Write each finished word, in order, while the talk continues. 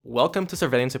Welcome to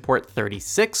Surveillance Report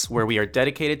 36, where we are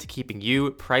dedicated to keeping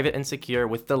you private and secure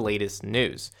with the latest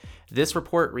news. This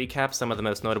report recaps some of the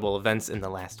most notable events in the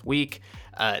last week.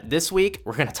 This week,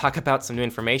 we're going to talk about some new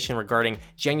information regarding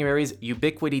January's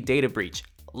Ubiquiti data breach.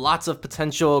 Lots of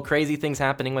potential crazy things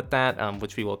happening with that,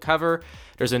 which we will cover.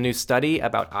 There's a new study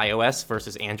about iOS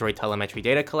versus Android telemetry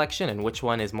data collection and which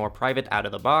one is more private out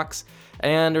of the box.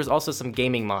 And there's also some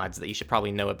gaming mods that you should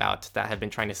probably know about that have been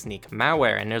trying to sneak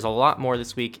malware. And there's a lot more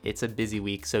this week. It's a busy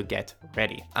week, so get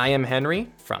ready. I am Henry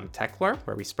from Techlore,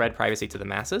 where we spread privacy to the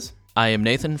masses. I am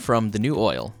Nathan from The New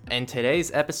Oil. And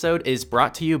today's episode is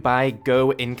brought to you by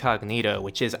Go Incognito,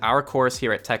 which is our course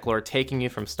here at Techlore, taking you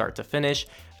from start to finish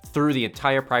through the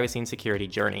entire privacy and security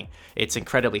journey. It's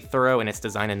incredibly thorough, and it's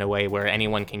designed in a way where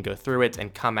anyone can go through it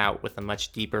and come out with a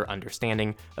much deeper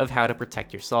understanding of how to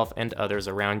protect yourself and others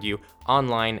around you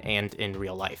online and in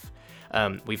real life.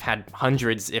 We've had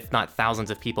hundreds, if not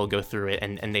thousands of people go through it,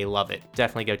 and they love it.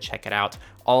 Definitely go check it out.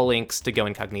 All links to Go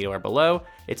Incognito are below.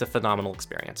 It's a phenomenal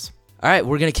experience. All right,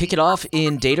 we're going to kick it off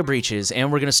in data breaches,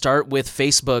 and we're going to start with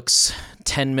Facebook's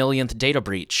 10 millionth data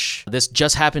breach. This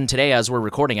just happened today as we're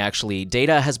recording, actually.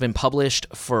 Data has been published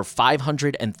for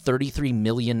 533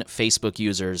 million Facebook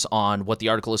users on what the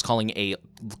article is calling a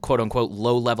quote-unquote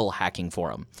low-level hacking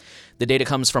forum. The data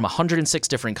comes from 106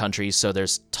 different countries, so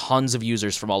there's tons of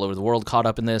users from all over the world caught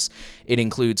up in this. It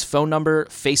includes phone number,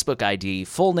 Facebook ID,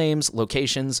 full names,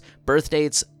 locations, birth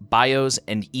dates, bios,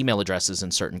 and email addresses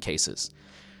in certain cases.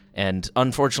 And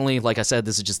unfortunately, like I said,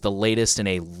 this is just the latest in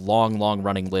a long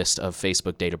running list of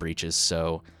Facebook data breaches.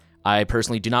 So I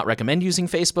personally do not recommend using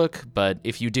Facebook, but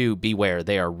if you do, beware.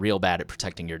 They are real bad at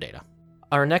protecting your data.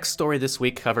 Our next story this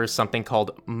week covers something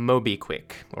called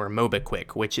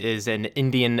MobiKwik, which is an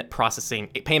Indian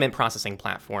payment processing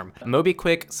platform.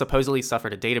 MobiKwik supposedly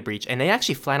suffered a data breach, and they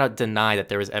actually flat out deny that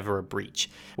there was ever a breach,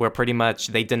 where pretty much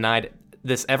they denied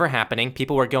this ever happening.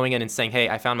 People were going in and saying, hey,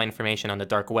 I found my information on the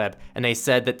dark web. And they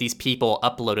said that these people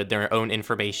uploaded their own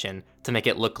information to make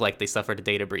it look like they suffered a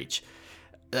data breach.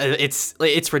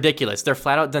 It's ridiculous. They're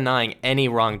flat out denying any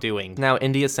wrongdoing. Now,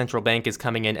 India's central bank is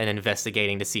coming in and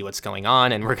investigating to see what's going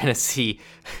on, and we're going to see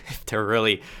if they're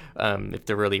really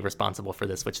responsible for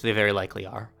this, which they very likely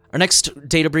are. Our next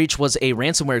data breach was a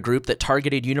ransomware group that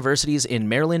targeted universities in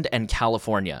Maryland and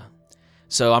California.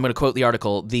 So I'm going to quote the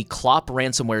article. The Clop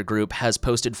ransomware group has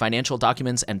posted financial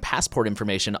documents and passport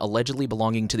information allegedly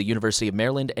belonging to the University of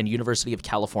Maryland and University of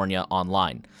California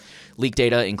online. Leaked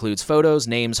data includes photos,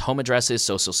 names, home addresses,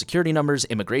 social security numbers,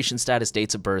 immigration status,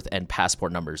 dates of birth, and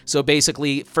passport numbers. So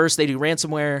basically, first they do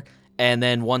ransomware, and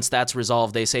then once that's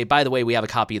resolved, they say, by the way, we have a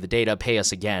copy of the data, pay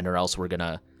us again, or else we're going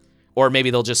to... Or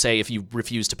maybe they'll just say, if you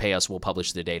refuse to pay us, we'll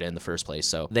publish the data in the first place.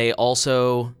 So they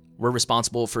also were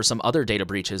responsible for some other data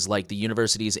breaches, like the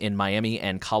universities in Miami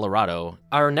and Colorado.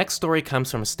 Our next story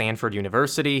comes from Stanford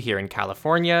University here in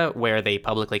California, where they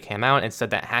publicly came out and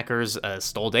said that hackers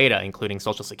stole data, including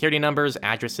social security numbers,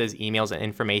 addresses, emails, and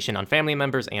information on family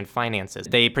members and finances.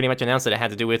 They pretty much announced that it had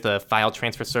to do with a file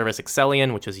transfer service,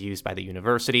 Excellion, which was used by the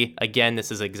university. Again,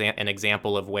 this is an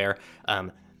example of where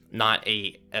not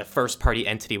a first-party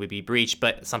entity would be breached,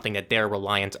 but something that they're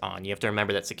reliant on. You have to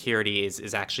remember that security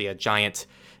is actually a giant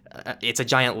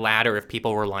ladder of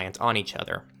people reliant on each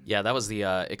other. Yeah, that was the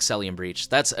Excellion breach.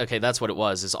 That's what it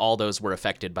was, is all those were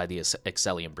affected by the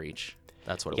Excellion breach.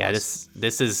 That's what it was. Yeah,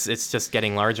 it's just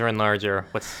getting larger and larger,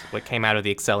 what came out of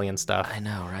the Excellion stuff. I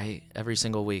know, right? Every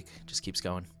single week just keeps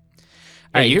going.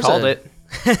 All right, you called it.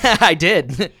 I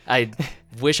did. I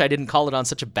wish I didn't call it on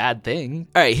such a bad thing.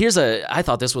 All right, I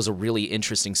thought this was a really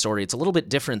interesting story. It's a little bit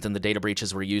different than the data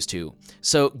breaches we're used to.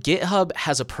 So GitHub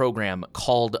has a program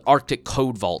called Arctic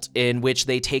Code Vault, in which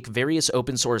they take various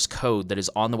open source code that is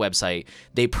on the website,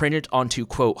 they print it onto,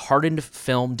 quote, hardened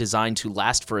film designed to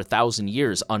last for 1,000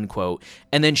 years, unquote,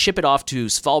 and then ship it off to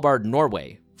Svalbard,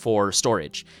 Norway for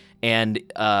storage. And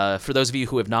for those of you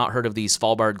who have not heard of the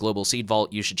Svalbard Global Seed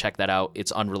Vault, you should check that out.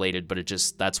 It's unrelated, but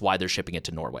that's why they're shipping it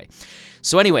to Norway.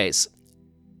 So anyways,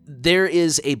 there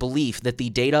is a belief that the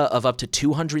data of up to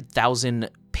 200,000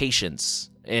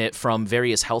 patients from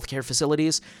various healthcare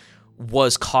facilities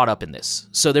was caught up in this.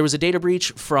 So there was a data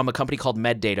breach from a company called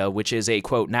MedData, which is a,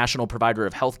 quote, national provider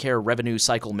of healthcare revenue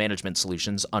cycle management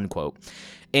solutions, unquote.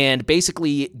 And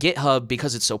basically, GitHub,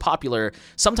 because it's so popular,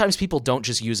 sometimes people don't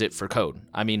just use it for code.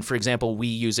 I mean, for example, we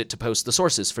use it to post the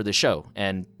sources for the show,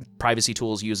 and Privacy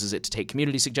Tools uses it to take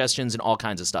community suggestions and all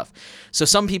kinds of stuff. So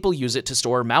some people use it to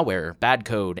store malware, bad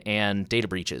code, and data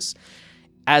breaches.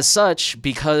 As such,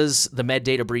 because the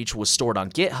MedData breach was stored on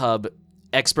GitHub,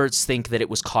 experts think that it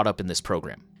was caught up in this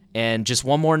program. And just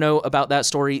one more note about that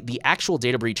story, the actual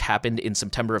data breach happened in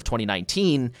September of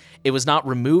 2019. It was not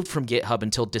removed from GitHub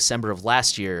until December of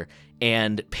last year,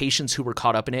 and patients who were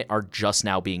caught up in it are just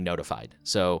now being notified.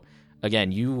 So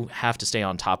again, you have to stay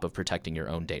on top of protecting your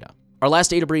own data. Our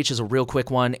last data breach is a real quick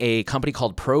one. A company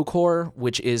called Procore,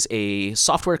 which is a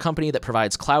software company that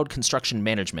provides cloud construction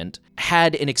management,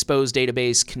 had an exposed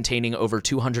database containing over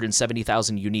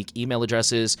 270,000 unique email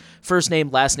addresses, first name,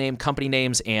 last name, company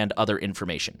names, and other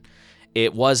information.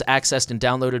 It was accessed and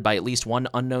downloaded by at least one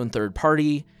unknown third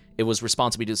party. It was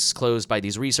responsibly disclosed by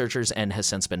these researchers and has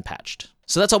since been patched.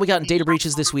 So that's all we got in data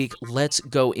breaches this week. Let's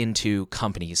go into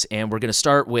companies. And we're going to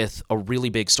start with a really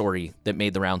big story that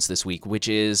made the rounds this week, which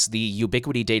is the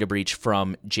Ubiquity data breach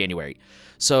from January.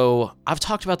 So I've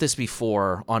talked about this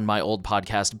before on my old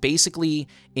podcast. Basically,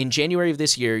 in January of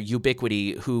this year,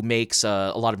 Ubiquity, who makes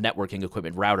a lot of networking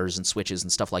equipment, routers and switches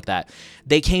and stuff like that,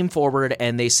 they came forward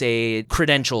and they say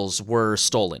credentials were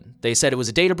stolen. They said it was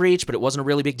a data breach, but it wasn't a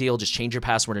really big deal. Just change your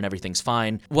password and everything's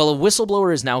fine. Well, a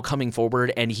whistleblower is now coming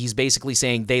forward and he's basically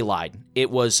saying they lied. It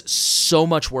was so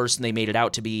much worse than they made it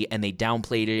out to be, and they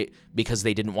downplayed it because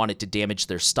they didn't want it to damage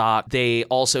their stock. They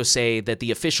also say that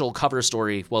the official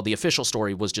story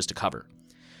was just a cover.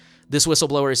 This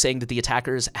whistleblower is saying that the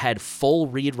attackers had full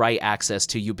read-write access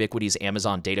to Ubiquity's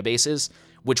Amazon databases,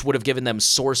 which would have given them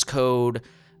source code,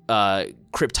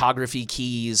 cryptography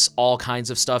keys, all kinds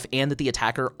of stuff, and that the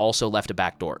attacker also left a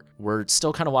backdoor. We're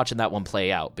still kind of watching that one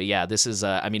play out. But yeah, this is,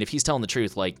 if he's telling the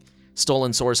truth, like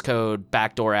stolen source code,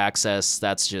 backdoor access,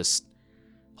 that's just,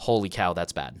 holy cow,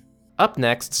 that's bad. Up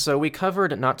next, so we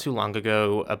covered not too long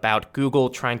ago about Google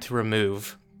trying to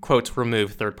remove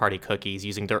third-party cookies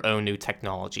using their own new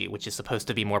technology, which is supposed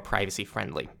to be more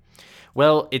privacy-friendly.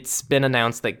 Well, it's been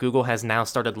announced that Google has now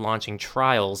started launching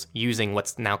trials using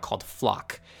what's now called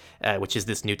Flock, which is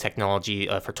this new technology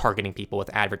for targeting people with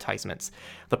advertisements.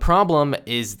 The problem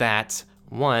is that,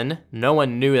 one, no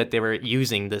one knew that they were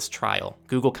using this trial.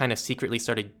 Google kind of secretly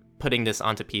started putting this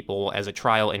onto people as a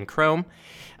trial in Chrome.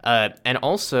 And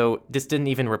also, this didn't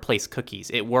even replace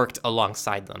cookies. It worked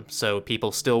alongside them. So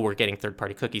people still were getting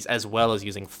third-party cookies as well as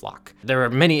using Flock. There are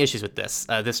many issues with this.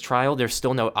 This trial, there's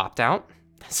still no opt-out.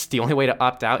 The only way to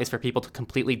opt out is for people to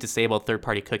completely disable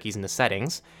third-party cookies in the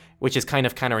settings, which is kind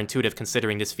of counterintuitive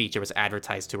considering this feature was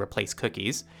advertised to replace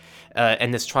cookies.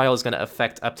 And this trial is going to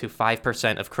affect up to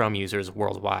 5% of Chrome users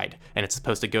worldwide, and it's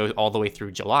supposed to go all the way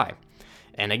through July.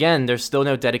 And again, there's still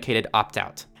no dedicated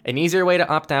opt-out. An easier way to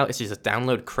opt out is to just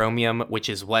download Chromium, which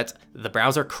is what the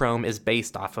browser Chrome is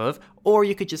based off of, or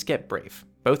you could just get Brave.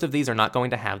 Both of these are not going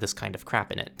to have this kind of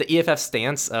crap in it. The EFF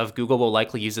stance of Google will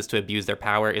likely use this to abuse their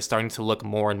power is starting to look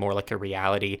more and more like a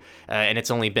reality, and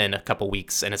it's only been a couple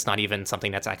weeks, and it's not even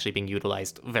something that's actually being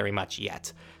utilized very much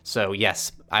yet. So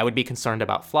yes, I would be concerned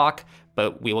about Flock,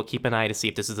 but we will keep an eye to see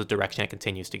if this is the direction it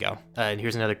continues to go. And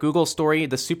here's another Google story.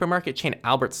 The supermarket chain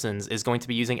Albertsons is going to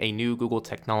be using a new Google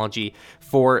technology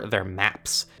for their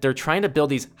maps. They're trying to build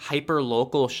these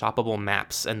hyper-local shoppable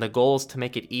maps, and the goal is to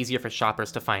make it easier for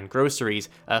shoppers to find groceries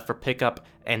for pickup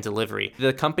and delivery.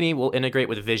 The company will integrate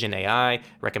with Vision AI,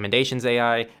 Recommendations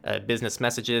AI, business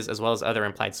messages, as well as other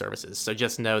implied services. So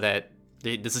just know that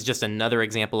this is just another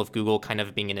example of Google kind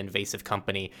of being an invasive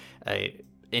company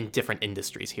in different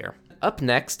industries here. Up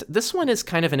next, this one is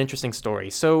kind of an interesting story.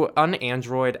 So on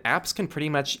Android, apps can pretty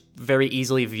much very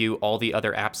easily view all the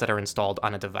other apps that are installed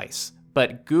on a device.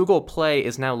 But Google Play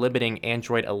is now limiting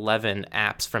Android 11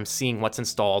 apps from seeing what's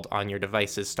installed on your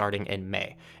devices starting in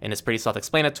May. And it's pretty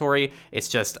self-explanatory. It's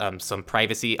just some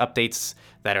privacy updates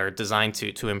that are designed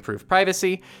to improve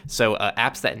privacy. So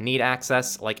apps that need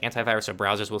access, like antivirus or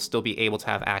browsers, will still be able to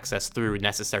have access through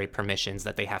necessary permissions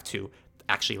that they have to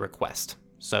actually request.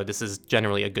 So this is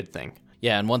generally a good thing.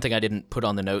 Yeah, and one thing I didn't put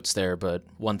on the notes there, but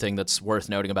one thing that's worth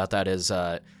noting about that is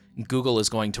Google is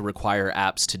going to require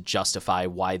apps to justify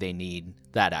why they need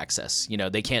that access. You know,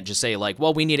 they can't just say like,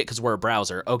 well, we need it because we're a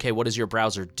browser. Okay, what does your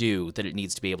browser do that it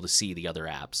needs to be able to see the other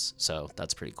apps? So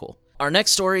that's pretty cool. Our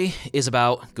next story is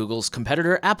about Google's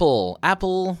competitor, Apple.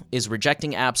 Apple is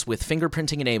rejecting apps with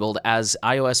fingerprinting enabled as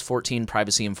iOS 14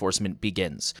 privacy enforcement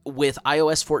begins. With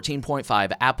iOS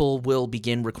 14.5, Apple will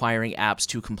begin requiring apps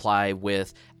to comply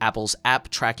with Apple's App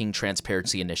Tracking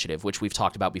Transparency Initiative, which we've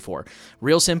talked about before.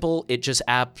 Real simple, it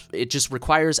just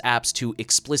requires apps to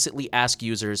explicitly ask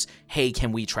users, hey,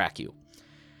 can we track you?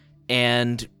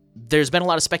 And there's been a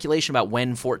lot of speculation about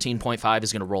when 14.5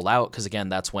 is going to roll out, because again,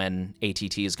 that's when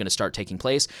ATT is going to start taking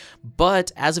place. But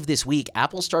as of this week,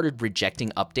 Apple started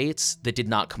rejecting updates that did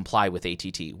not comply with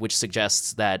ATT, which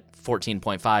suggests that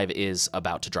 14.5 is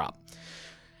about to drop.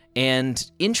 And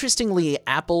interestingly,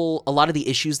 a lot of the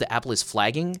issues that Apple is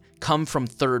flagging come from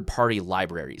third-party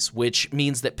libraries, which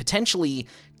means that potentially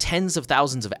tens of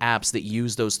thousands of apps that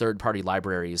use those third-party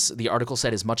libraries, the article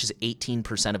said as much as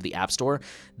 18% of the App Store,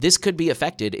 this could be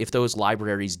affected if those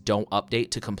libraries don't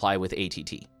update to comply with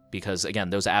ATT. Because, again,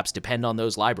 those apps depend on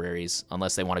those libraries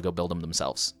unless they want to go build them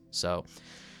themselves. So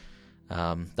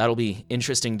that'll be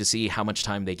interesting to see how much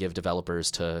time they give developers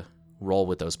to roll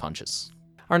with those punches.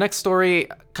 Our next story,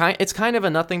 it's kind of a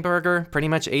nothing burger. Pretty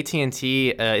much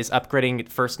AT&T is upgrading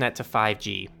FirstNet to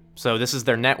 5G. So this is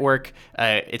their network.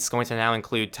 It's going to now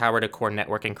include tower-to-core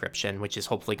network encryption, which is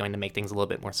hopefully going to make things a little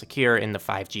bit more secure in the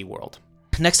 5G world.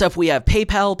 Next up, we have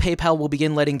PayPal. PayPal will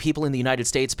begin letting people in the United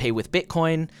States pay with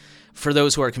Bitcoin. For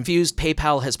those who are confused,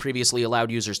 PayPal has previously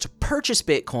allowed users to purchase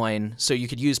Bitcoin, so you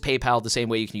could use PayPal the same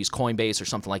way you can use Coinbase or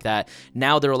something like that.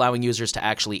 Now they're allowing users to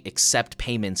actually accept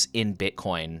payments in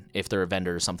Bitcoin if they're a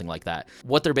vendor or something like that.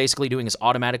 What they're basically doing is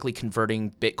automatically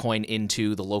converting Bitcoin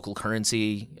into the local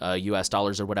currency, US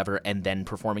dollars or whatever, and then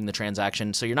performing the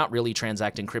transaction. So you're not really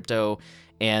transacting crypto,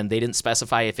 and they didn't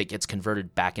specify if it gets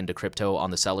converted back into crypto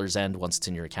on the seller's end once it's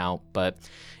in your account. But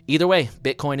either way,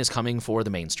 Bitcoin is coming for the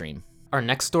mainstream. Our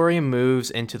next story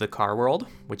moves into the car world,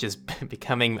 which is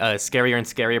becoming scarier and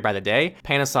scarier by the day.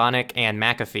 Panasonic and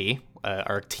McAfee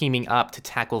are teaming up to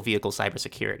tackle vehicle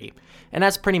cybersecurity. And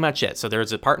that's pretty much it. So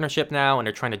there's a partnership now, and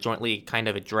they're trying to jointly kind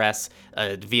of address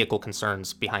vehicle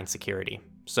concerns behind security.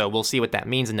 So we'll see what that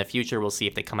means in the future. We'll see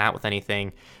if they come out with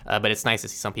anything. But it's nice to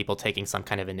see some people taking some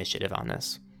kind of initiative on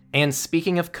this. And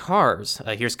speaking of cars,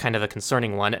 here's kind of a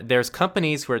concerning one. There's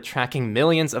companies who are tracking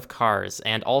millions of cars,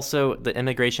 and also the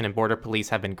Immigration and Border Police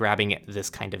have been grabbing this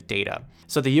kind of data.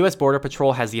 So the U.S. Border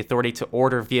Patrol has the authority to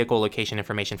order vehicle location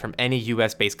information from any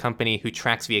U.S.-based company who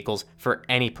tracks vehicles for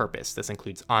any purpose. This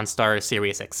includes OnStar,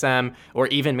 SiriusXM, or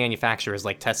even manufacturers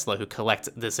like Tesla who collect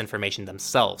this information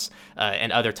themselves,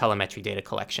 and other telemetry data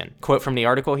collection. Quote from the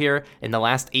article here, in the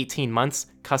last 18 months,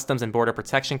 Customs and Border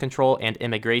Protection Control and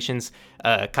Immigration's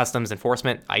Customs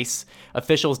Enforcement, ICE,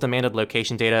 officials demanded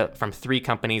location data from 3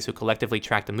 companies who collectively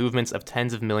track the movements of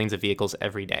tens of millions of vehicles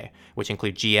every day, which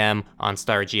include GM,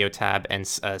 OnStar, Geotab, and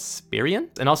Sperian.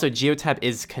 And also Geotab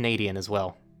is Canadian as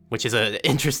well, which is an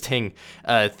interesting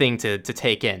thing to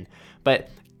take in.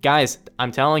 But guys,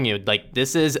 I'm telling you, like,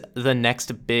 this is the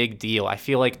next big deal. I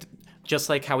feel like just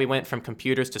like how we went from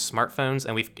computers to smartphones,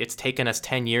 and it's taken us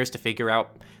 10 years to figure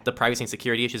out the privacy and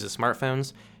security issues of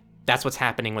smartphones, that's what's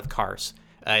happening with cars.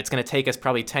 It's going to take us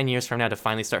probably 10 years from now to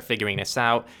finally start figuring this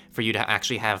out, for you to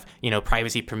actually have,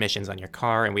 privacy permissions on your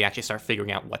car, and we actually start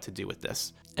figuring out what to do with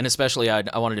this. And especially,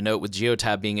 I wanted to note, with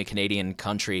Geotab being a Canadian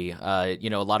country, a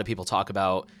lot of people talk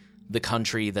about the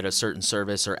country that a certain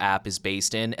service or app is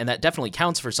based in, and that definitely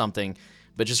counts for something.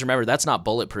 But just remember, that's not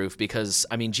bulletproof, because,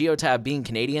 Geotab being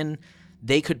Canadian,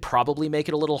 they could probably make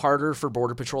it a little harder for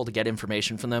Border Patrol to get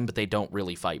information from them, but they don't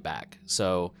really fight back.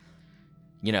 So,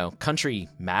 country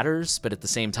matters, but at the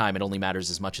same time, it only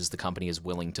matters as much as the company is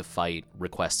willing to fight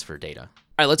requests for data. All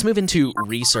right, let's move into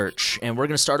research, and we're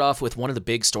going to start off with one of the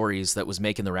big stories that was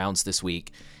making the rounds this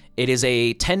week. It is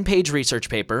a 10-page research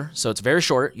paper, so it's very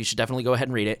short. You should definitely go ahead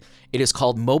and read it. It is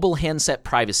called Mobile Handset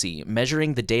Privacy,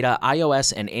 Measuring the Data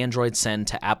iOS and Android Send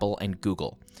to Apple and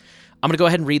Google. I'm going to go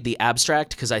ahead and read the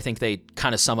abstract because I think they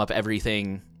kind of sum up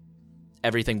everything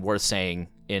worth saying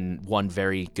in one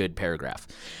very good paragraph.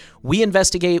 We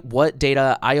investigate what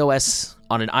data iOS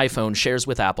on an iPhone shares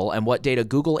with Apple and what data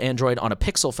Google Android on a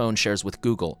Pixel phone shares with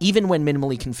Google. Even when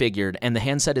minimally configured and the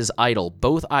handset is idle,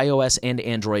 both iOS and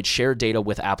Android share data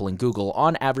with Apple and Google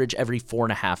on average every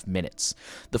 4.5 minutes.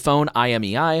 The phone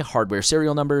IMEI, hardware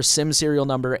serial number, SIM serial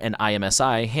number, and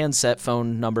IMSI, handset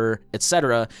phone number,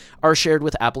 etc., are shared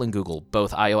with Apple and Google.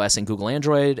 Both iOS and Google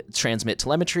Android transmit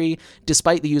telemetry,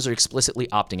 despite the user explicitly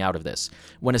opting out of this.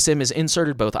 When a SIM is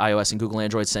inserted, both iOS and Google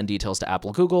Android send details to Apple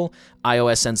and Google.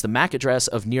 iOS sends the MAC address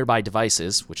of nearby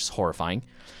devices, which is horrifying,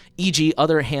 e.g.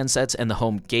 other handsets and the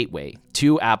home gateway,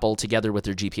 to Apple together with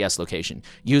their GPS location.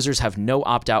 Users have no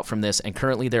opt-out from this, and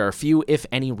currently there are few, if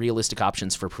any, realistic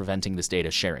options for preventing this data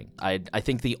sharing. I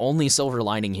think the only silver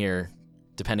lining here,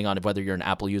 depending on whether you're an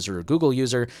Apple user or Google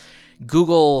user,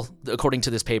 Google, according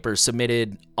to this paper,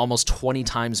 submitted almost 20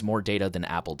 times more data than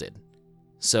Apple did.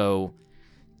 So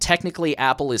technically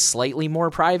Apple is slightly more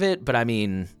private, but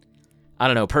I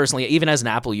don't know, personally, even as an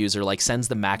Apple user, sends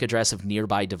the MAC address of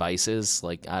nearby devices,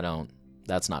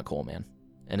 that's not cool, man.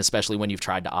 And especially when you've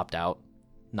tried to opt out,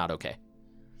 not okay.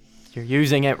 You're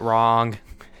using it wrong.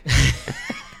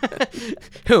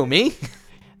 Who, me?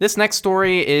 This next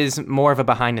story is more of a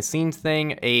behind-the-scenes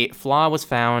thing. A flaw was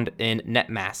found in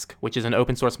NetMask, which is an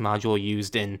open-source module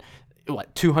used in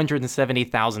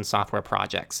 270,000 software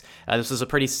projects. This is a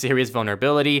pretty serious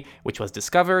vulnerability, which was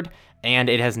discovered, and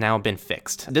it has now been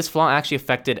fixed. This flaw actually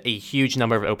affected a huge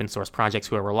number of open source projects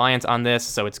who are reliant on this,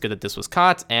 so it's good that this was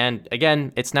caught, and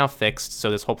again, it's now fixed,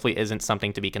 so this hopefully isn't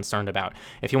something to be concerned about.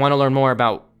 If you want to learn more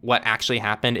about what actually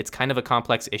happened, it's kind of a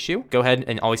complex issue. Go ahead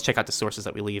and always check out the sources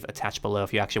that we leave attached below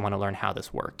if you actually want to learn how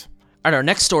this worked. All right, our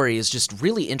next story is just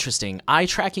really interesting. Eye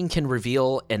tracking can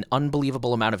reveal an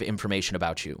unbelievable amount of information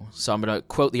about you. So I'm going to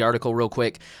quote the article real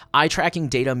quick. Eye tracking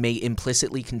data may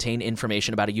implicitly contain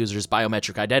information about a user's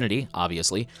biometric identity,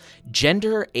 obviously,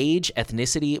 gender, age,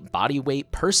 ethnicity, body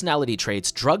weight, personality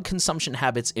traits, drug consumption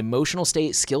habits, emotional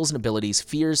state, skills and abilities,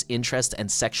 fears, interests,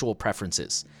 and sexual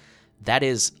preferences. That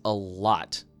is a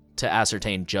lot to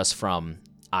ascertain just from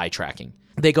eye tracking.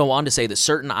 They go on to say that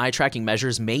certain eye tracking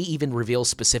measures may even reveal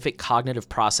specific cognitive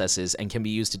processes and can be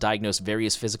used to diagnose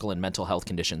various physical and mental health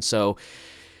conditions. So,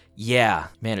 yeah,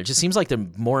 man, it just seems like the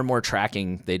more and more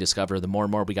tracking they discover, the more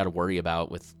and more we got to worry about.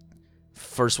 With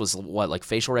first was like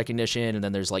facial recognition, and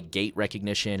then there's like gait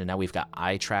recognition, and now we've got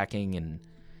eye tracking, and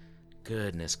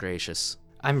goodness gracious.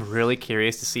 I'm really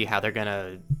curious to see how they're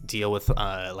gonna deal with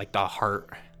like the heart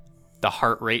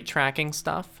rate tracking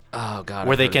stuff. Oh God,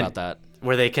 where I've heard about that.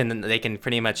 Where they can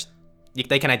pretty much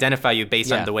identify you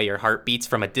based on the way your heart beats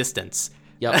from a distance.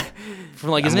 Yep. From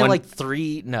like, isn't it like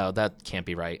 3? No, that can't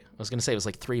be right. I was gonna say it was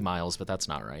like 3 miles, but that's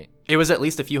not right. It was at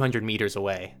least a few hundred meters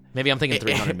away. Maybe I'm thinking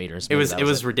 300 meters. It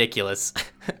was ridiculous.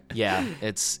 Yeah,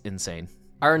 it's insane.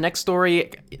 Our next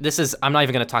story, I'm not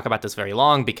even going to talk about this very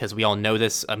long because we all know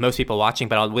this, most people watching,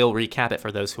 but I will recap it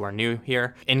for those who are new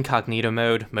here. Incognito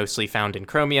mode, mostly found in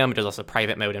Chromium. There's also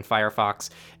private mode in Firefox.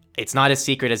 It's not as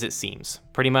secret as it seems.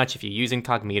 Pretty much, if you use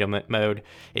incognito mode,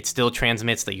 it still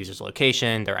transmits the user's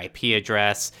location, their IP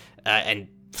address, and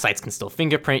sites can still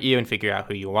fingerprint you and figure out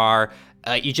who you are.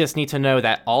 You just need to know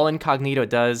that all incognito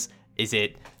does is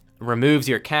it removes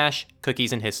your cache,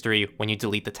 cookies, and history when you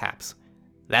delete the tabs.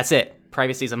 That's it.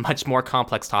 Privacy is a much more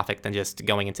complex topic than just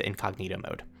going into incognito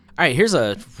mode. All right, here's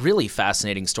a really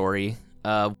fascinating story.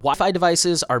 Wi-Fi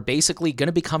devices are basically going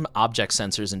to become object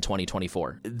sensors in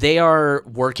 2024. They are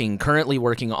currently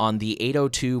working on the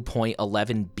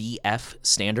 802.11bf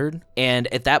standard.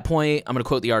 And at that point, I'm going to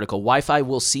quote the article, Wi-Fi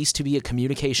will cease to be a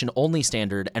communication-only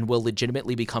standard and will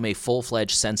legitimately become a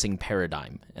full-fledged sensing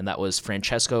paradigm. And that was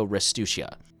Francesco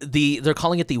Restuccia. They're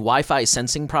calling it the Wi-Fi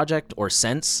Sensing Project, or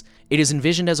SENSE. It is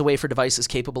envisioned as a way for devices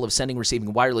capable of sending and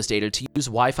receiving wireless data to use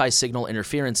Wi-Fi signal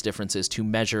interference differences to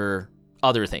measure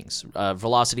other things,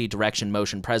 velocity, direction,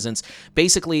 motion, presence.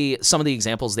 Basically, some of the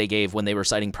examples they gave when they were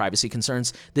citing privacy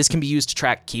concerns, this can be used to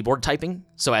track keyboard typing.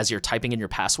 So as you're typing in your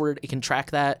password, it can track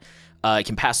that. It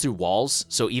can pass through walls.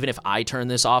 So even if I turn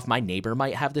this off, my neighbor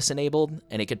might have this enabled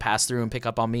and it could pass through and pick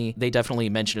up on me. They definitely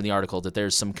mentioned in the article that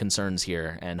there's some concerns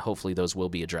here, and hopefully those will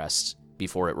be addressed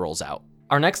before it rolls out.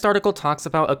 Our next article talks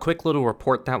about a quick little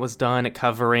report that was done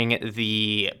covering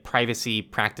the privacy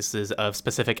practices of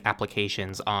specific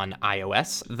applications on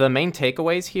iOS. The main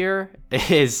takeaways here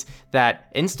is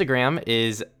that Instagram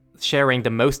is sharing the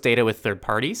most data with third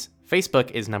parties.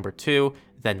 Facebook is number 2,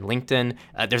 then LinkedIn.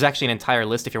 There's actually an entire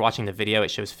list. If you're watching the video,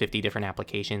 it shows 50 different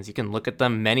applications. You can look at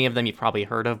them. Many of them you've probably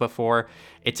heard of before.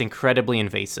 It's incredibly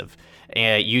invasive.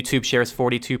 YouTube shares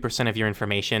 42% of your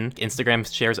information.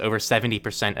 Instagram shares over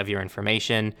 70% of your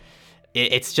information.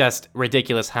 It's just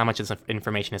ridiculous how much this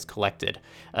information is collected.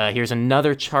 Here's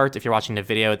another chart. If you're watching the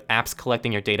video, apps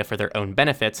collecting your data for their own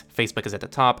benefits. Facebook is at the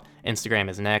top, Instagram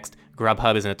is next,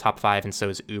 Grubhub is in the top 5, and so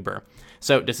is Uber.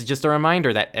 So this is just a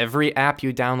reminder that every app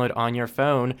you download on your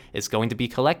phone is going to be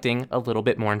collecting a little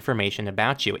bit more information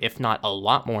about you, if not a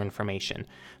lot more information.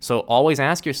 So always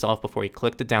ask yourself before you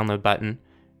click the download button,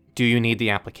 do you need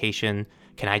the application?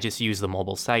 Can I just use the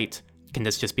mobile site? Can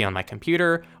this just be on my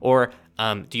computer? Or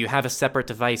do you have a separate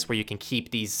device where you can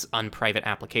keep these unprivate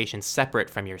applications separate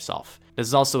from yourself? This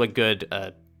is also a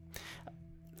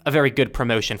very good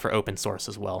promotion for open source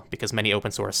as well, because many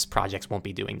open source projects won't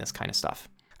be doing this kind of stuff.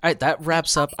 All right, that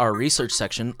wraps up our research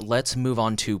section. Let's move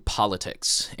on to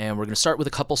politics. And we're going to start with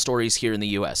a couple stories here in the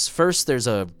U.S. First, there's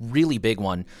a really big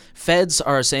one. Feds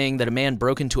are saying that a man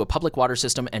broke into a public water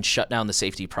system and shut down the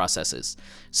safety processes.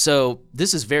 So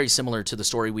this is very similar to the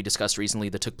story we discussed recently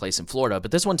that took place in Florida,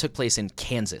 but this one took place in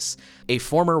Kansas. A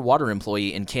former water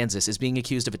employee in Kansas is being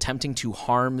accused of attempting to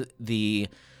harm the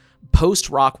Post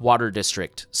Rock Water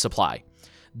District supply.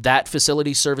 That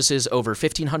facility services over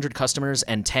 1,500 customers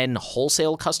and 10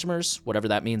 wholesale customers, whatever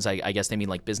that means. I guess they mean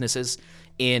like businesses,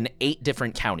 in 8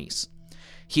 different counties.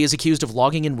 He is accused of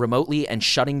logging in remotely and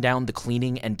shutting down the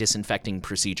cleaning and disinfecting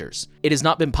procedures. It has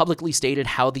not been publicly stated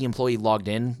how the employee logged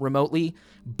in remotely,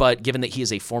 but given that he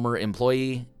is a former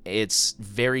employee, it's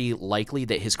very likely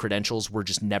that his credentials were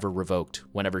just never revoked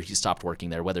whenever he stopped working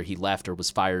there, whether he left or was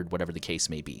fired, whatever the case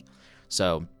may be.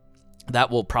 So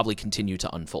that will probably continue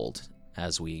to unfold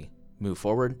as we move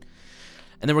forward.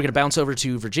 And then we're going to bounce over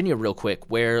to Virginia real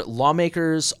quick, where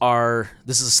lawmakers are,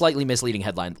 this is a slightly misleading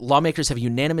headline, lawmakers have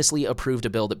unanimously approved a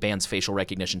bill that bans facial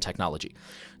recognition technology.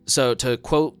 So to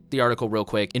quote the article real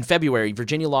quick, in February,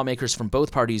 Virginia lawmakers from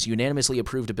both parties unanimously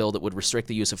approved a bill that would restrict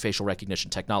the use of facial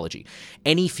recognition technology.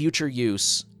 Any future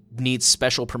use needs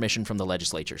special permission from the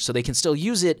legislature. So they can still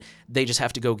use it, they just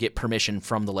have to go get permission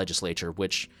from the legislature,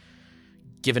 which,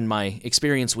 given my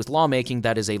experience with lawmaking,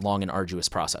 that is a long and arduous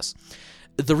process.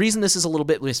 The reason this is a little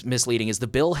bit misleading is the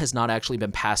bill has not actually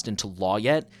been passed into law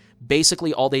yet.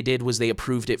 Basically, all they did was they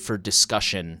approved it for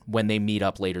discussion when they meet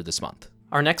up later this month.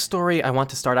 Our next story, I want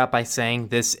to start out by saying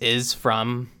this is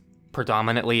from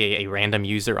predominantly a random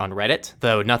user on Reddit,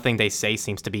 though nothing they say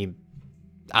seems to be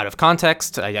out of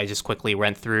context. I just quickly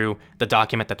went through the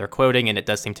document that they're quoting, and it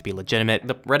does seem to be legitimate.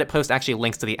 The Reddit post actually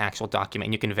links to the actual document,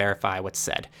 and you can verify what's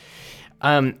said.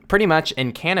 Pretty much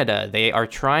in Canada, they are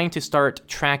trying to start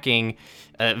tracking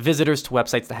visitors to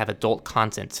websites that have adult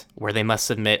content where they must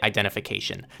submit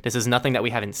identification. This is nothing that we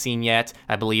haven't seen yet.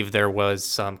 I believe there was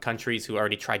some countries who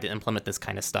already tried to implement this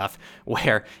kind of stuff,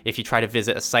 where if you try to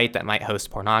visit a site that might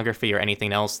host pornography or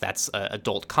anything else that's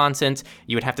adult content,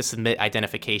 you would have to submit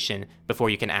identification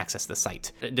before you can access the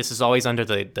site. This is always under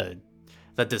the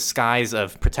disguise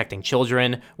of protecting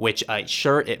children, which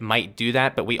sure, it might do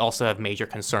that, but we also have major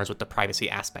concerns with the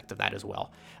privacy aspect of that as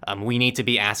well. We need to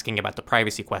be asking about the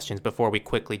privacy questions before we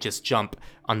quickly just jump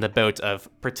on the boat of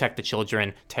protect the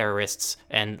children, terrorists,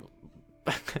 and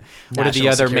what are the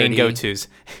other main go-tos?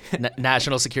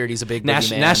 National security is a big man.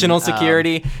 National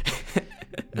security.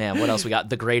 Man, what else we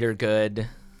got? The greater good.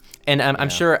 And I'm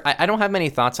sure I don't have many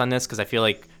thoughts on this because I feel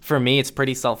like for me it's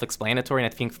pretty self-explanatory,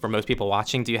 and I think for most people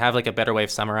watching, do you have like a better way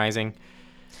of summarizing?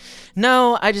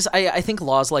 No, I think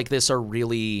laws like this are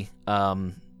really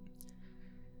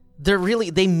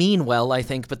they mean well, I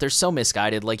think, but they're so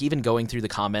misguided. Like, even going through the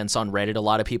comments on Reddit, a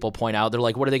lot of people point out, they're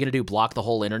like, what are they going to do, block the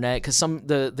whole internet? Because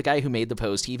the guy who made the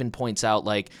post, he even points out,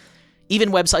 like, even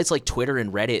websites like Twitter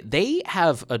and Reddit, they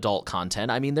have adult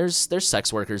content. I mean, there's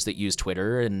sex workers that use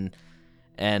Twitter, and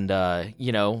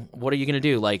you know, what are you going to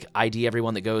do? Like, ID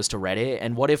everyone that goes to Reddit?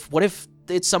 And what if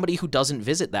it's somebody who doesn't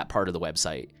visit that part of the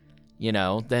website? You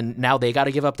know, then now they got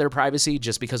to give up their privacy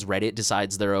just because Reddit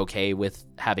decides they're okay with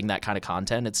having that kind of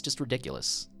content. It's just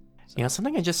ridiculous. You know,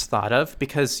 something I just thought of,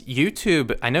 because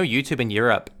YouTube, I know YouTube in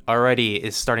Europe already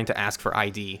is starting to ask for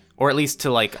ID, or at least to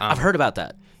like... I've heard about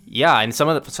that. Yeah, and some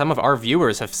of our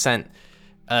viewers have sent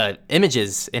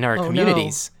images in our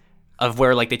communities of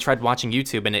where like they tried watching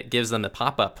YouTube and it gives them a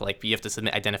pop-up like you have to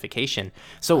submit identification.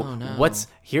 So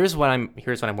here's what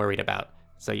I'm worried about.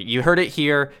 So you heard it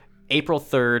here, April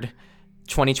 3rd,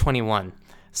 2021.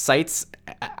 Sites,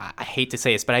 I hate to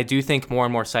say this, but I do think more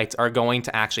and more sites are going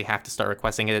to actually have to start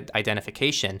requesting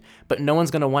identification, but no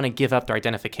one's going to want to give up their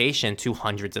identification to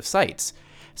hundreds of sites.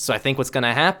 So I think what's going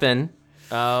to happen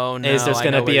is there's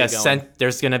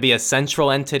going to be a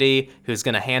central entity who's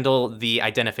going to handle the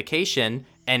identification,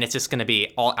 and it's just going to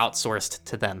be all outsourced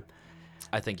to them.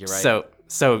 I think you're right.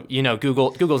 So you know,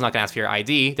 Google's not going to ask for your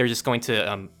ID. They're just going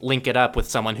to link it up with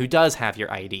someone who does have your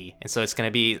ID, and so it's going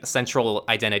to be central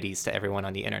identities to everyone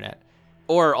on the internet.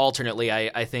 Or alternately,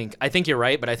 I think you're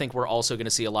right, but I think we're also going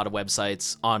to see a lot of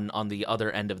websites on the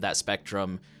other end of that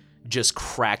spectrum just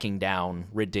cracking down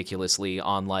ridiculously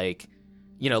on, like,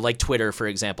 you know, like Twitter, for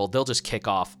example. They'll just kick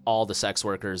off all the sex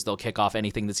workers. They'll kick off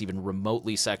anything that's even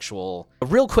remotely sexual. A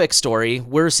real quick story,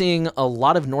 we're seeing a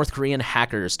lot of North Korean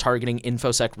hackers targeting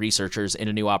InfoSec researchers in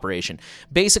a new operation.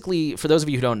 Basically, for those of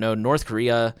you who don't know, North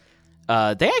Korea,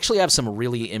 they actually have some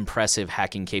really impressive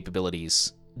hacking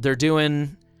capabilities. They're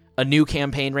doing a new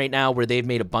campaign right now where they've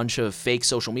made a bunch of fake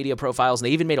social media profiles, and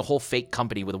they even made a whole fake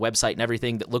company with a website and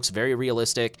everything that looks very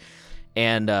realistic.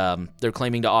 And they're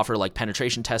claiming to offer like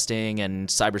penetration testing and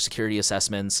cybersecurity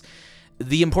assessments.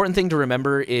 The important thing to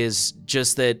remember is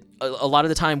just that a lot of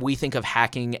the time we think of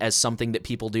hacking as something that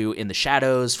people do in the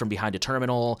shadows from behind a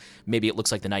terminal. Maybe it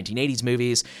looks like the 1980s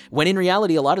movies, when in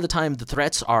reality, a lot of the time the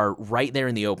threats are right there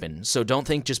in the open. So don't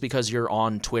think just because you're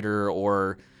on Twitter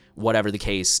or whatever the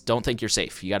case, don't think you're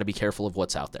safe. You got to be careful of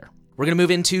what's out there. We're going to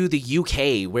move into the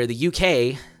UK, where the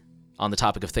UK, on the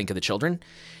topic of Think of the Children,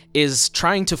 is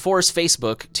trying to force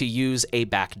Facebook to use a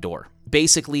backdoor.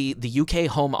 basically the UK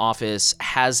Home Office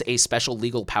has a special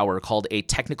legal power called a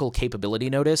technical capability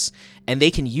notice, and they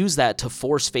can use that to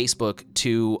force Facebook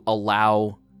to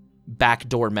allow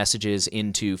backdoor messages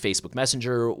into Facebook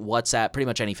Messenger, WhatsApp, pretty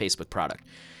much any Facebook product.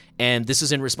 And this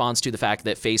is in response to the fact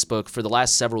that Facebook, for the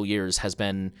last several years, has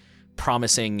been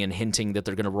promising and hinting that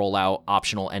they're going to roll out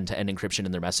optional end-to-end encryption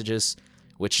in their messages,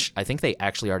 which I think they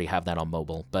actually already have that on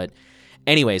mobile. But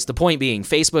anyways, the point being,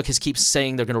 Facebook keeps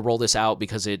saying they're going to roll this out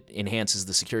because it enhances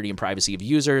the security and privacy of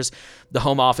users. The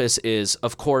Home Office is,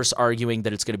 of course, arguing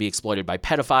that it's going to be exploited by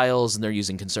pedophiles, and they're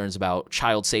using concerns about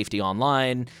child safety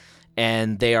online,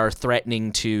 and they are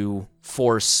threatening to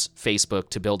force Facebook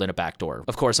to build in a backdoor.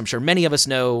 Of course, I'm sure many of us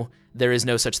know there is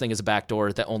no such thing as a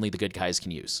backdoor that only the good guys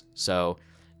can use. So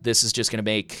this is just going to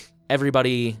make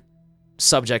everybody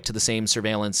subject to the same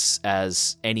surveillance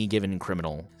as any given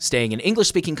criminal. Staying in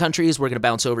English-speaking countries, we're going to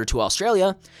bounce over to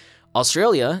Australia.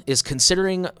 Australia is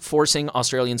considering forcing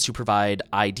Australians to provide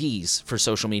IDs for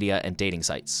social media and dating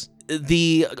sites.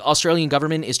 The Australian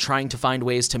government is trying to find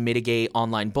ways to mitigate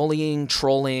online bullying,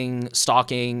 trolling,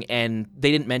 stalking, and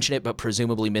they didn't mention it, but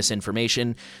presumably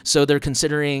misinformation. So they're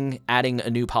considering adding a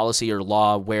new policy or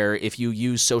law where if you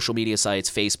use social media sites,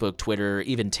 Facebook, Twitter,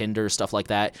 even Tinder, stuff like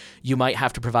that, you might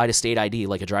have to provide a state ID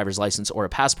like a driver's license or a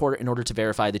passport in order to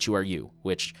verify that you are you,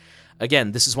 which,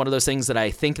 again, this is one of those things that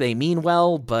I think they mean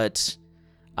well, but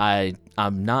I'm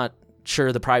not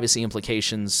sure the privacy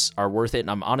implications are worth it,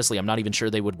 and I'm not even sure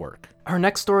they would work. Our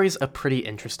next story is a pretty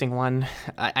interesting one.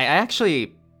 I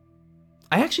actually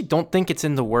don't think it's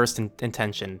in the worst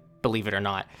intention, believe it or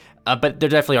not. But there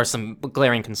definitely are some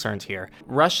glaring concerns here.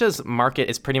 Russia's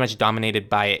market is pretty much dominated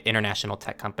by international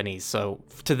tech companies. So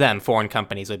to them, foreign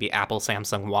companies would be Apple,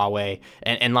 Samsung, Huawei,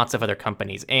 and lots of other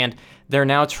companies. And they're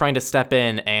now trying to step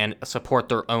in and support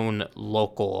their own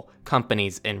local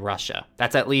companies in Russia.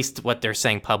 That's at least what they're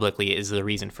saying publicly is the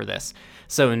reason for this.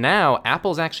 So now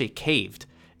Apple's actually caved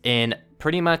in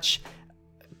pretty much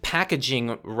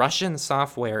packaging Russian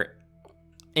software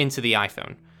into the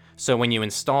iPhone. So when you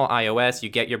install iOS, you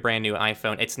get your brand new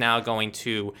iPhone, it's now going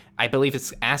to, I believe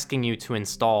it's asking you to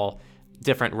install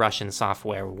different Russian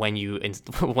software when you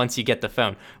once you get the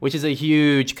phone, which is a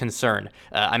huge concern.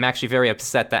 I'm actually very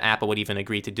upset that Apple would even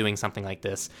agree to doing something like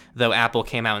this, though Apple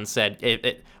came out and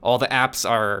said all the apps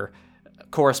are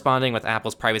corresponding with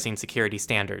Apple's privacy and security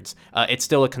standards. It's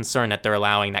still a concern that they're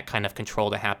allowing that kind of control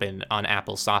to happen on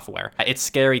Apple's software. It's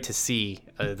scary to see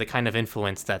the kind of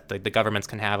influence that the governments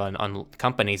can have on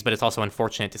companies, but it's also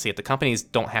unfortunate to see that the companies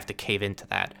don't have to cave into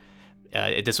that.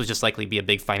 This would just likely be a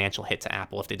big financial hit to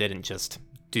Apple if they didn't just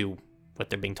do what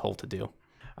they're being told to do.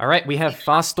 All right, we have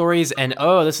FOSS stories, and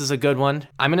this is a good one.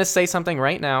 I'm going to say something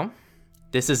right now.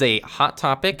 This is a hot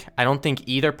topic. I don't think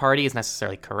either party is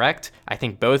necessarily correct. I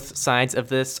think both sides of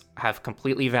this have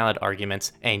completely valid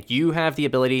arguments, and you have the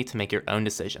ability to make your own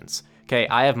decisions. Okay,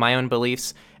 I have my own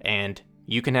beliefs, and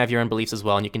you can have your own beliefs as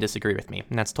well, and you can disagree with me,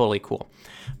 and that's totally cool.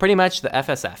 Pretty much the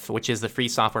FSF, which is the Free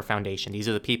Software Foundation, these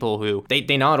are the people who,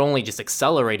 they not only just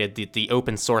accelerated the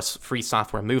open source free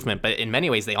software movement, but in many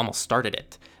ways they almost started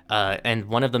it. And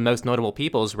one of the most notable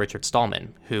people is Richard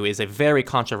Stallman, who is a very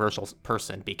controversial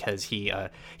person because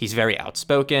he's very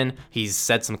outspoken. He's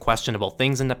said some questionable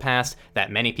things in the past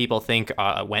that many people think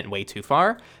went way too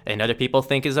far, and other people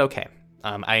think is okay.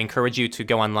 I encourage you to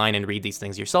go online and read these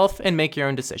things yourself and make your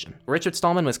own decision. Richard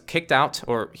Stallman was kicked out,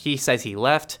 or he says he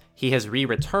left. He has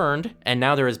returned, and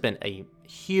now there has been a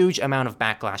huge amount of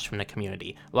backlash from the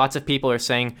community. Lots of people are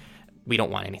saying, we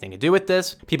don't want anything to do with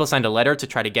this. People signed a letter to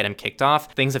try to get him kicked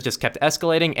off. Things have just kept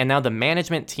escalating, and now the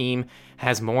management team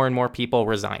has more and more people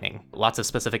resigning. Lots of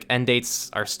specific end dates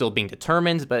are still being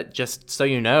determined, but just so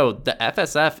you know, the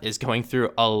FSF is going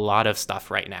through a lot of stuff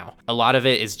right now. A lot of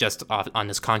it is just on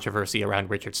this controversy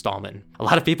around Richard Stallman. A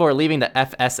lot of people are leaving the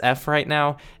FSF right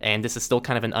now, and this is still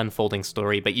kind of an unfolding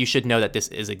story, but you should know that this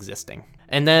is existing.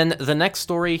 And then the next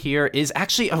story here is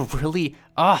actually a really,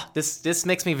 this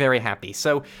makes me very happy.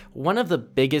 So one of the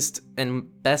biggest and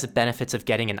best benefits of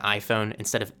getting an iPhone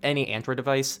instead of any Android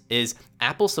device is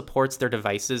Apple supports their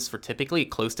devices for typically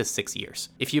close to 6 years.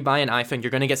 If you buy an iPhone,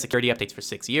 you're going to get security updates for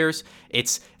 6 years.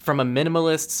 It's from a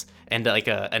minimalist and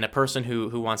a person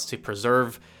who wants to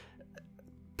preserve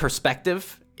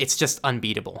perspective. It's just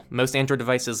unbeatable. Most Android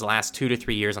devices last 2 to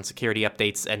 3 years on security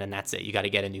updates, and then that's it. You got to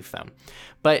get a new phone.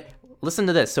 But listen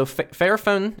to this. So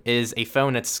Fairphone is a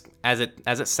phone that's, as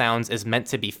it sounds, is meant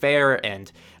to be fair,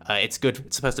 and it's good.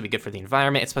 It's supposed to be good for the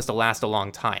environment. It's supposed to last a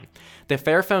long time. The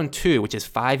Fairphone 2, which is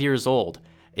 5 years old,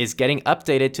 is getting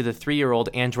updated to the 3-year-old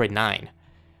Android 9.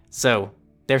 So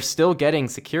they're still getting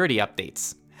security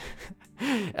updates.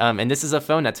 And this is a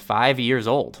phone that's 5 years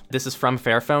old. This is from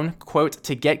Fairphone. Quote,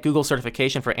 to get Google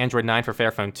certification for Android 9 for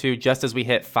Fairphone 2, just as we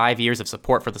hit 5 years of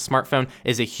support for the smartphone,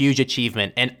 is a huge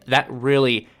achievement. And that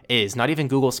really is. Not even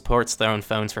Google supports their own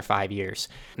phones for 5 years.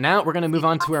 Now we're going to move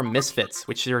on to our misfits,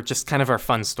 which are just kind of our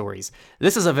fun stories.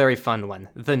 This is a very fun one.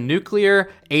 The Nuclear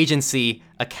Agency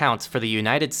account for the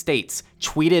United States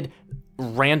tweeted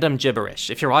random gibberish.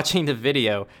 If you're watching the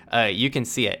video, you can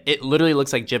see it. It literally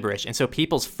looks like gibberish. And so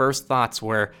people's first thoughts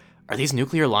were, are these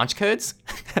nuclear launch codes?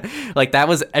 Like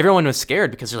everyone was scared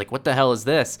because they're like, what the hell is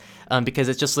this? Because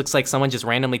it just looks like someone just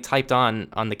randomly typed on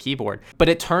the keyboard. But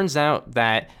it turns out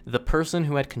that the person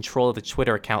who had control of the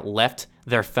Twitter account left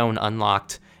their phone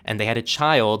unlocked, and they had a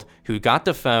child who got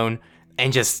the phone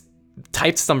and just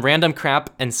typed some random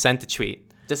crap and sent the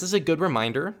tweet. This is a good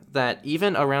reminder that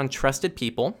even around trusted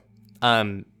people,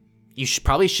 you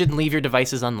probably shouldn't leave your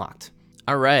devices unlocked.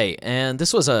 All right, and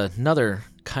this was another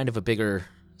kind of a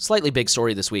slightly big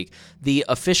story this week. The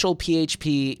official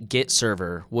PHP Git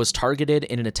server was targeted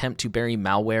in an attempt to bury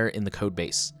malware in the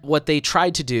codebase. What they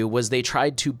tried to do was they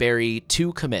tried to bury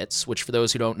 2 commits, which for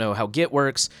those who don't know how Git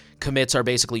works, commits are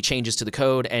basically changes to the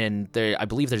code, and I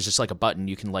believe there's just like a button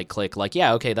you can click,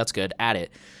 yeah, okay, that's good, add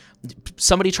it.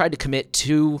 Somebody tried to commit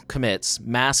 2 commits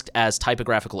masked as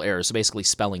typographical errors, so basically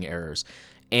spelling errors.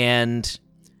 And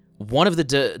one of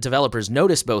the developers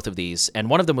noticed both of these, and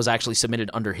one of them was actually submitted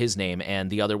under his name,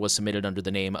 and the other was submitted under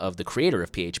the name of the creator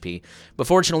of PHP. But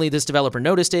fortunately, this developer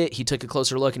noticed it. He took a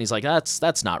closer look, and he's like,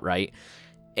 that's not right.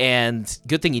 And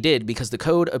good thing he did, because the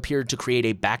code appeared to create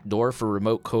a backdoor for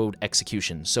remote code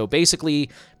execution. So basically,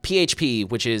 PHP,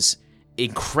 which is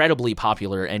incredibly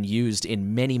popular and used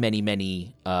in many, many,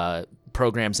 many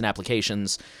programs and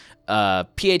applications,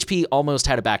 PHP almost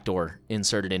had a backdoor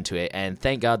inserted into it, and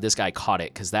thank God this guy caught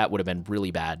it, because that would have been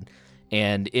really bad.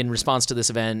 And in response to this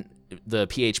event, the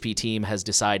PHP team has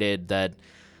decided that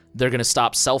they're going to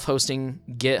stop self-hosting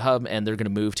GitHub, and they're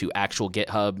going to move to actual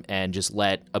GitHub and just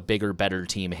let a bigger, better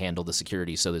team handle the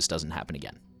security so this doesn't happen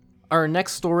again. Our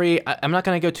next story, I'm not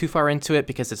going to go too far into it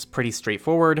because it's pretty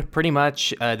straightforward. Pretty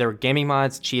much, there are gaming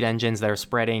mods, cheat engines that are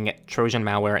spreading Trojan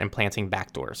malware and planting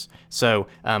backdoors. So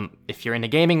if you're in the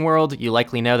gaming world, you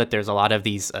likely know that there's a lot of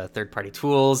these third-party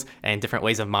tools and different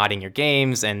ways of modding your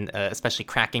games, and especially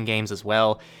cracking games as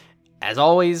well. As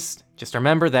always, just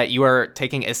remember that you are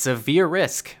taking a severe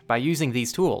risk by using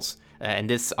these tools. And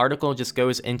this article just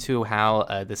goes into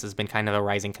how this has been kind of a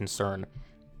rising concern.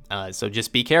 So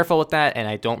just be careful with that, and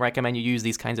I don't recommend you use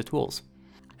these kinds of tools.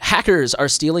 Hackers are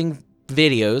stealing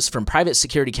videos from private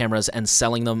security cameras and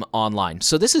selling them online.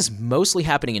 So this is mostly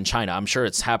happening in China. I'm sure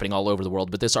it's happening all over the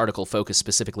world, but this article focused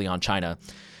specifically on China.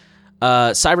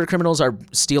 Cyber criminals are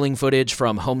stealing footage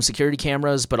from home security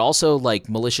cameras, but also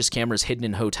malicious cameras hidden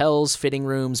in hotels, fitting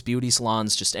rooms, beauty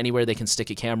salons, just anywhere they can stick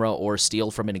a camera or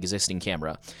steal from an existing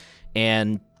camera.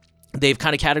 And they've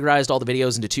kind of categorized all the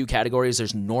videos into 2 categories.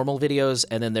 There's normal videos,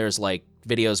 and then there's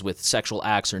videos with sexual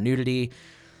acts or nudity.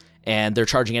 And they're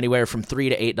charging anywhere from $3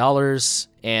 to $8.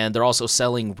 And they're also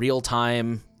selling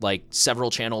real-time,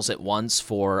 several channels at once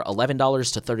for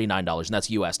 $11 to $39. And that's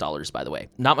US dollars, by the way.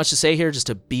 Not much to say here, just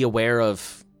to be aware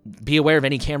of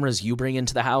any cameras you bring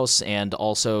into the house. And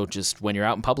also just when you're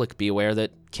out in public, be aware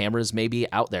that cameras may be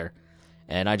out there.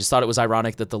 And I just thought it was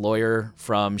ironic that the lawyer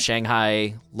from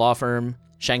Shanghai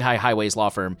Highways law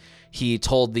firm, he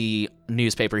told the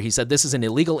newspaper, he said, this is an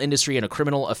illegal industry and a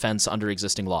criminal offense under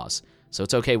existing laws. So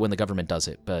it's okay when the government does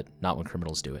it, but not when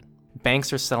criminals do it.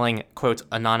 Banks are selling, quote,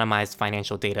 anonymized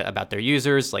financial data about their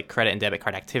users, like credit and debit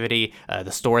card activity, the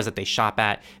stores that they shop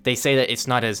at. They say that it's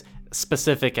not as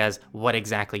specific as what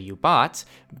exactly you bought,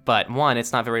 but one,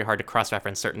 it's not very hard to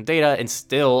cross-reference certain data, and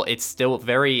it's still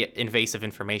very invasive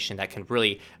information that can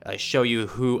really show you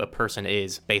who a person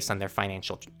is based on their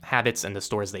financial habits and the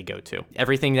stores they go to.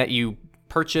 Everything that you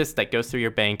purchase that goes through your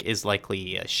bank is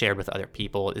likely shared with other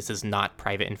people. This is not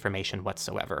private information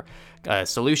whatsoever.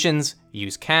 Solutions,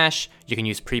 use cash. You can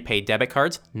use prepaid debit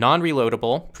cards,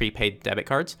 non-reloadable prepaid debit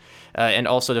cards. And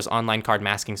also there's online card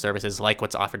masking services like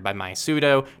what's offered by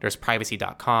MySudo. There's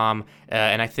privacy.com.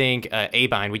 And I think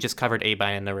Abind, we just covered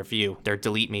Abind in the review, their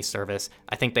Delete Me service.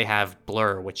 I think they have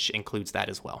Blur, which includes that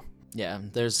as well. Yeah,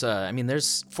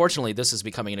 fortunately, this is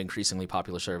becoming an increasingly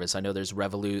popular service. I know there's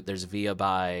Revolut, there's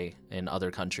ViaBuy in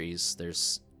other countries.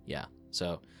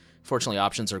 So fortunately,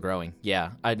 options are growing.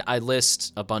 Yeah, I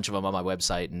list a bunch of them on my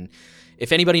website, and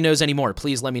if anybody knows any more,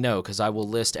 please let me know, because I will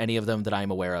list any of them that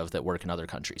I'm aware of that work in other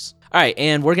countries. All right,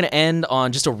 and we're going to end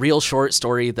on just a real short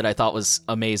story that I thought was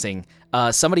amazing.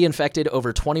 Somebody infected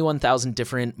over 21,000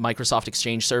 different Microsoft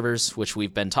Exchange servers, which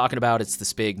we've been talking about. It's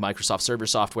this big Microsoft server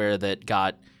software that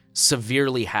got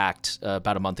severely hacked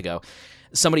about a month ago.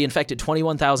 Somebody infected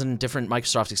 21,000 different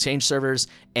Microsoft Exchange servers,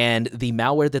 and the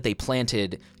malware that they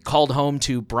planted called home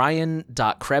to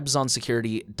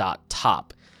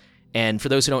brian.krebsonsecurity.top. And for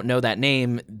those who don't know that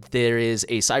name, there is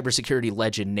a cybersecurity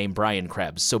legend named Brian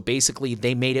Krebs. So basically,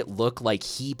 they made it look like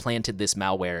he planted this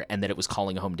malware and that it was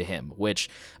calling home to him, which,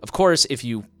 of course, if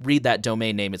you read that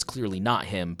domain name, it's clearly not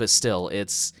him, but still,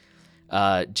 it's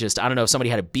just, I don't know if somebody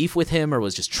had a beef with him or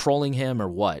was just trolling him or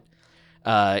what.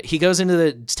 He goes into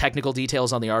the technical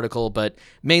details on the article, but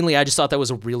mainly I just thought that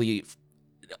was a really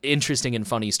interesting and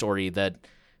funny story that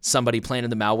somebody planted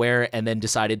the malware and then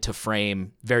decided to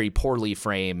very poorly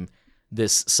frame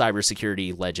this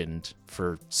cybersecurity legend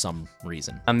for some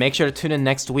reason. Make sure to tune in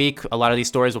next week. A lot of these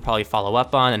stories we'll probably follow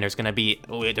up on, and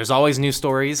there's always new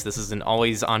stories. This is an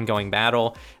always ongoing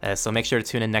battle. So make sure to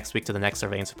tune in next week to the next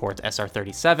Surveillance Report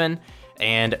SR37,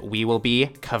 and we will be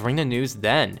covering the news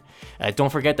then.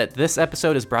 Don't forget that this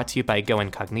episode is brought to you by Go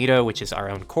Incognito, which is our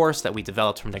own course that we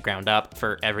developed from the ground up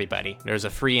for everybody. There's a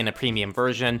free and a premium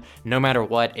version. No matter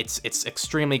what, it's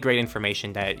extremely great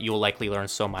information that you will likely learn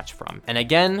so much from. And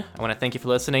again, I want to thank you for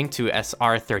listening to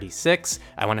SR36.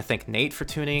 I want to thank Nate for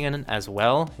tuning in as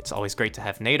well. It's always great to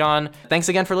have Nate on. Thanks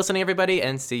again for listening, everybody,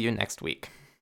 and see you next week.